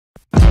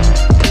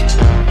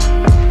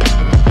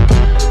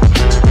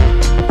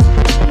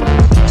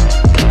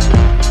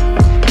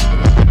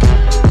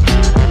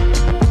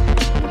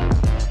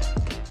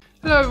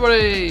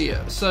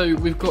so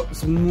we've got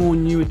some more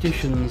new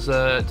additions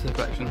to the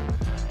collection.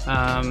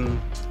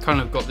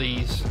 Kind of got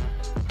these.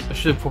 I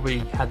should have probably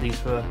had these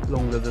for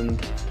longer than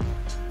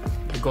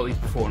we've got these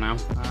before now.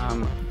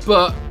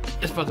 But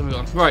it's about to move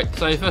on. Right,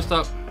 so first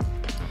up,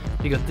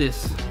 you got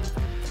this.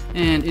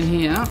 And in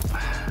here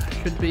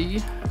should be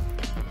so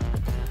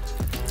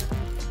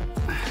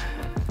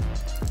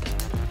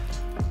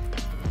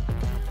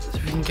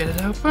if we can get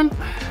it open.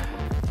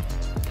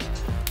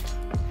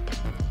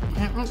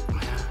 Yeah,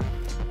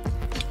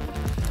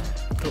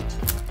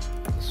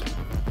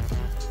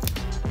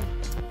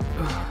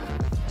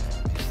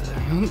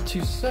 hang on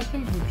 2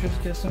 seconds, we'll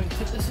just get something to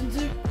put this into.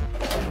 There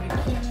we go.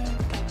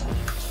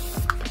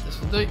 This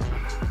will do.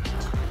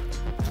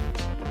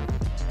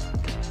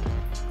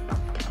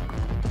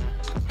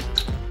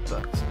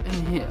 But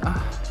in here,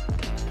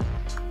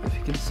 if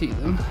you can see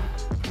them,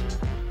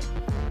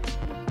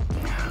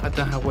 I don't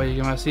know how well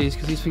you're going to see these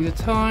because these things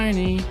are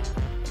tiny,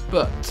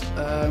 but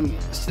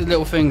see the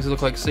little things that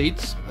look like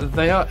seeds,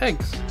 they are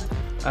eggs,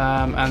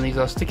 and these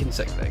are stick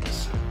insect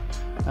eggs.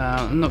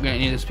 I'm not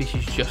getting any of the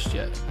species just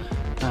yet.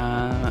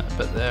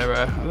 But they're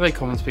a very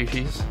common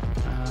species,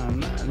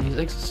 and these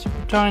eggs are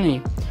super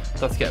tiny.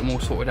 So I have to get them all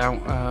sorted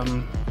out,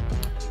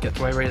 get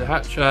the way ready to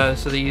hatch.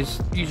 So these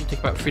usually take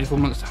about 3 to 4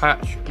 months to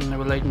hatch, and they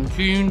were laid in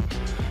June,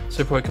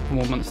 so probably a couple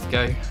more months to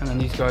go, and then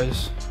these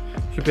guys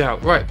should be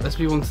out. Right, let's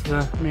move on to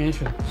the main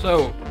edition.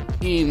 So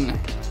in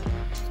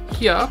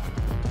here,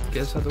 get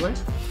this out of the way,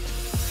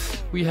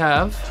 we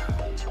have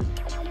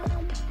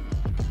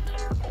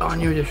our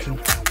new edition.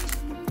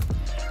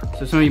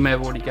 So some of you may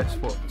have already guessed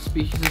what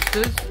species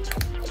this is,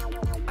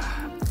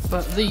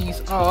 but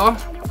these are,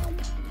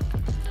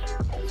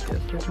 let's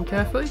get this open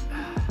carefully,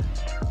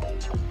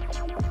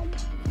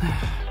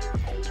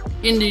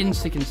 Indian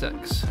stick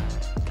insects.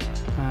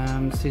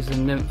 These are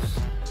nymphs.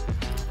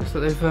 Looks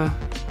like they've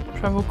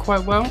travelled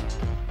quite well.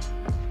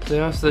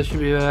 So there should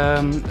be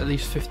at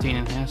least 15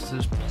 in here, so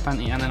there's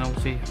plenty, and then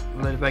obviously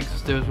a load of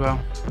eggs to do as well.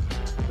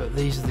 But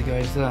these are the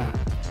guys there.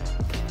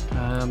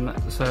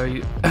 So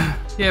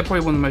yeah,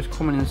 probably one of the most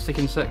common in stick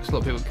insects. A lot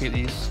of people keep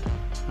these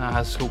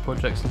as school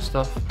projects and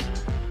stuff.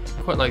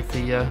 Quite like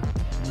the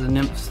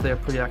nymphs, they're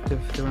pretty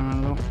active, they run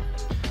around a lot.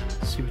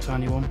 Super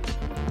tiny one.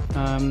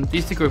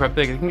 These do grow quite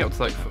big, they can get up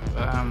to like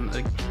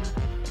a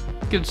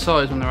good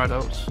size when they're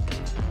adults.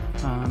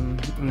 And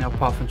they are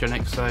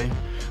parthenogenetic, so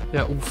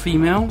they're all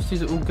females,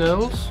 these are all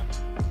girls. So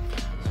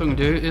what I'm going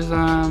to do is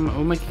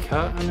we'll make a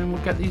cut and then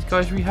we'll get these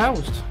guys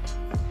rehoused.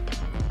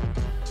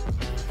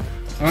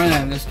 Alright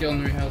then, let's get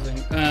on the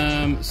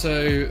rehousing.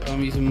 So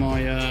I'm using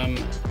my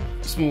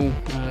small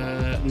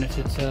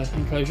netted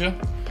enclosure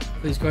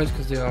for these guys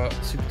because they are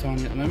super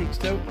tiny at the moment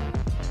still.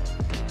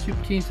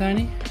 Super teeny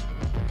tiny.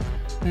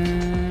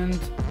 And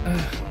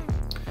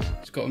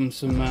just got them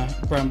some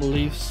bramble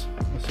leaves.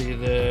 I see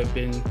they've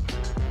been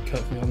cut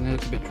from on there,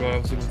 look a bit dry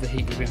obviously with the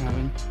heat we've been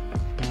having.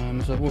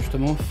 So I've washed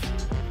them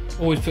off.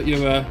 Always put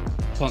your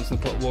plants in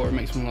the pot of water, it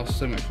makes them last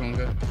so much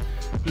longer.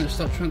 And let's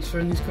start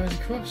transferring these guys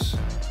across.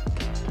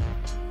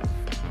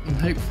 And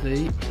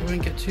hopefully we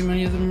won't get too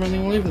many of them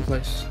running all over the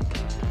place.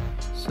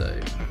 So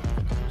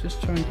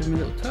just try and give him a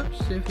little touch,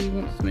 see if he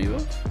wants to move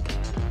off.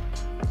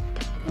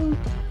 Come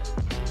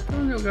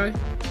on little guy.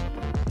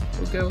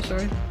 Little girl,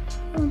 sorry.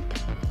 Come on. Do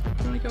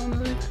you want to go on the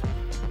leaf?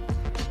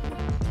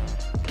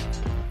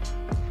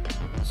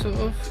 Sort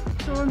of.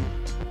 Go on.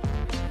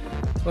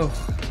 Oh,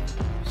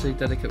 so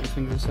delicate with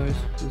finger size.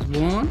 There's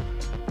one.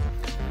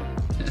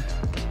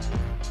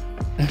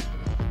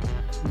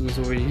 There's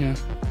already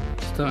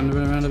starting to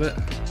run around a bit.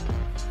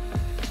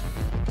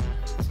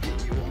 Let's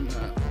get you on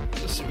that.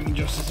 Let's see if we can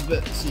adjust this a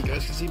bit so you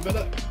guys can see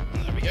better.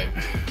 There we go.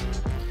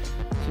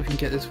 So we can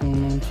get this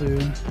one onto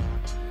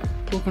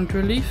walk onto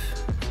a leaf.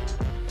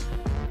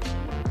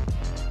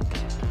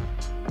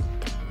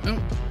 Oh.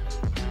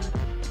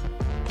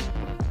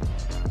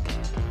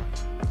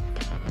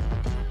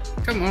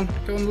 Come on,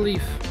 go on the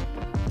leaf.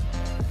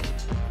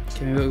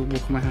 Okay, maybe I'll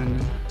walk on my hand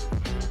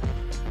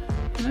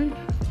then. No?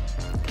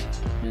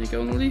 There you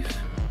go on the leaf.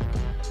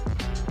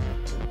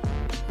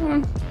 Come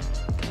on.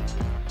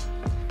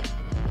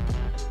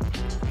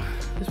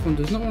 This one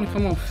does not want to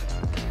come off.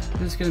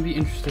 This is going to be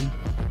interesting.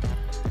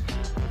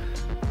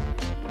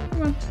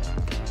 Come on.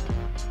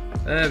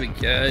 There we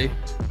go.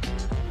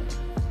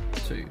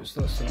 So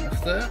that's them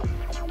off there.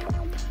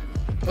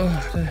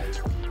 Oh, there.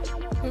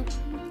 Oh.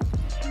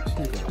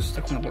 Got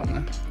stuck on the bottom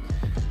there.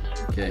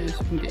 Okay, so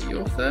we can get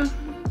you off there.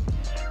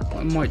 What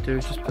I might do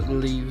is just put the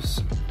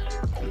leaves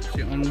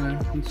actually on there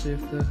and see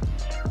if the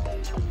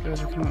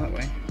guys will come out that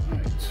way.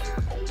 Right.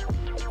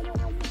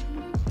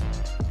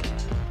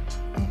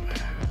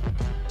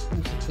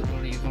 Let's just put the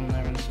leaves on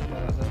there and see how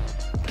that does.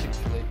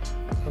 Hopefully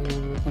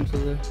I'll walk onto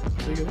the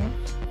bigger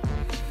ones.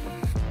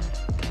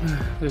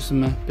 There's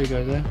some big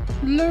guys there.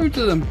 Loads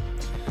of them!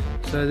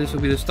 So this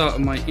will be the start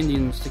of my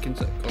Indian stick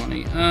insect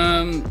colony.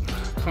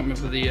 I can't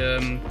remember the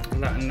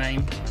Latin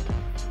name,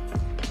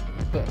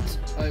 but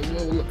I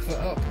will look that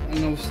up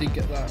and obviously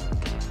get that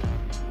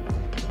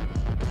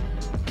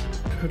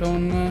put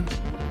on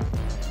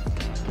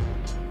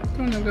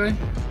Come on, little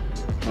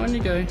guy. On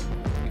you go.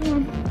 Go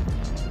on.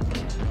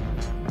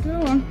 Go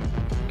on.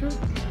 Go.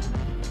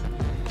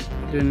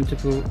 Doing a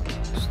typical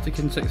stick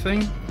insect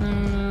thing.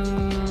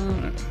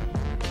 No.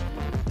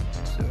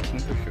 So I can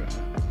push you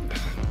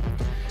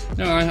out.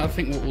 No, I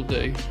think what we'll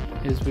do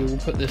is we will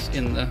put this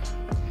in there.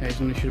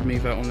 Occasionally should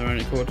move out on their own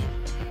accord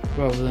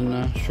rather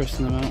than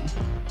stressing them out.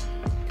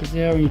 Because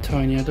they are only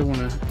tiny, I don't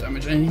want to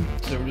damage anything.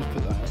 So we'll just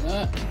put that in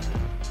there.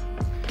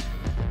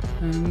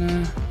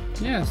 And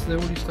yeah, so they're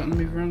already starting to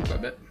move around quite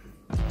a bit.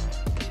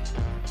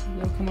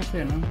 They'll come up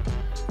here now.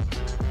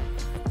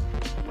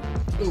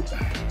 Oh.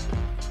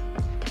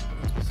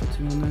 Still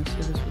two on there,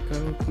 see this will go,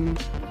 come on.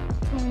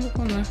 Come on, look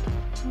on there.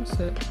 That's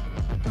it.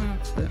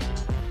 That's it.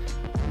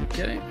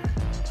 Okay.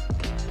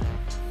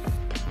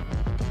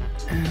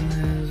 And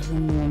there's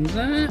one more on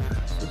there.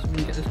 So we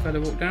can get this guy to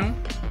walk down.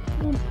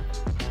 Come on.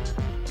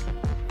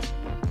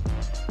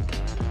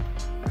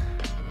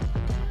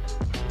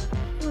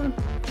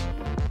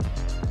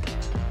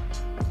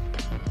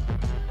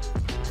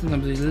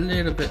 Sometimes a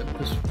little bit of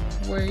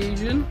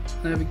persuasion.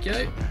 There we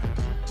go.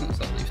 That's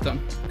that leaf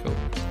done. Cool.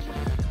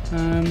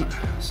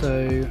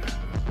 So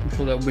I'm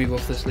sure they'll move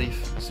off this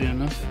leaf soon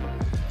enough.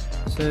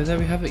 So there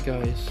we have it,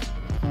 guys.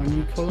 Our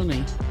new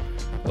colony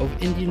of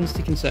Indian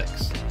stick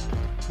insects.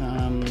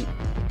 I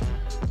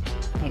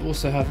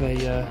also have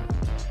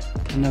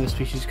another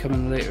species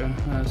coming later,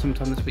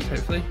 sometime this week,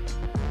 hopefully.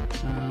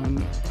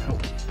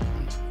 Help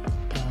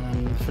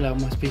fill out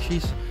my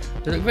species.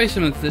 They look very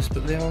similar to this,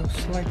 but they are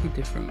slightly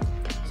different.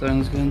 So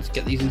I'm just going to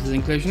get these into the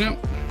enclosure now.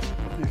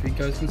 Hopefully you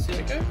guys can see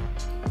it go.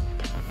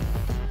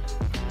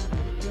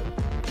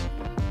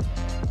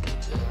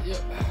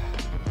 Yep.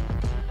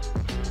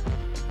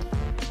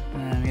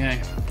 There we go.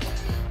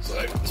 So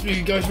let's move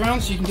you guys around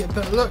so you can get a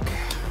better look.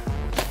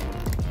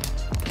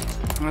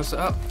 That's it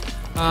up.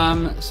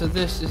 So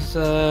this is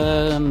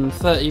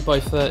 30 by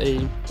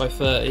 30 by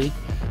 30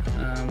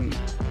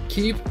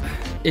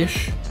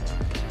 cube-ish.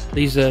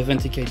 These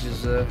vented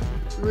cages are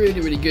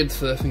really good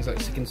for things like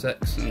stick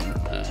insects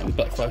and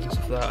butterflies and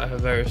stuff like that. I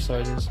have various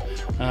sizes.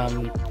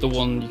 The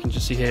one you can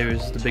just see here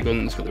is the big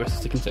one that's got the rest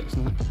of the stick insects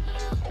in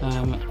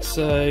it.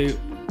 So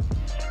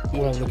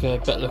we'll have a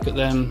better look at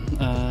them,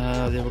 the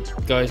other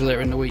guys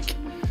later in the week.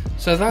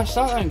 So that's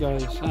that then,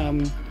 guys.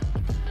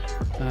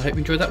 I hope you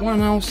enjoyed that one,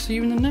 and I'll see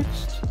you in the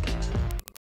next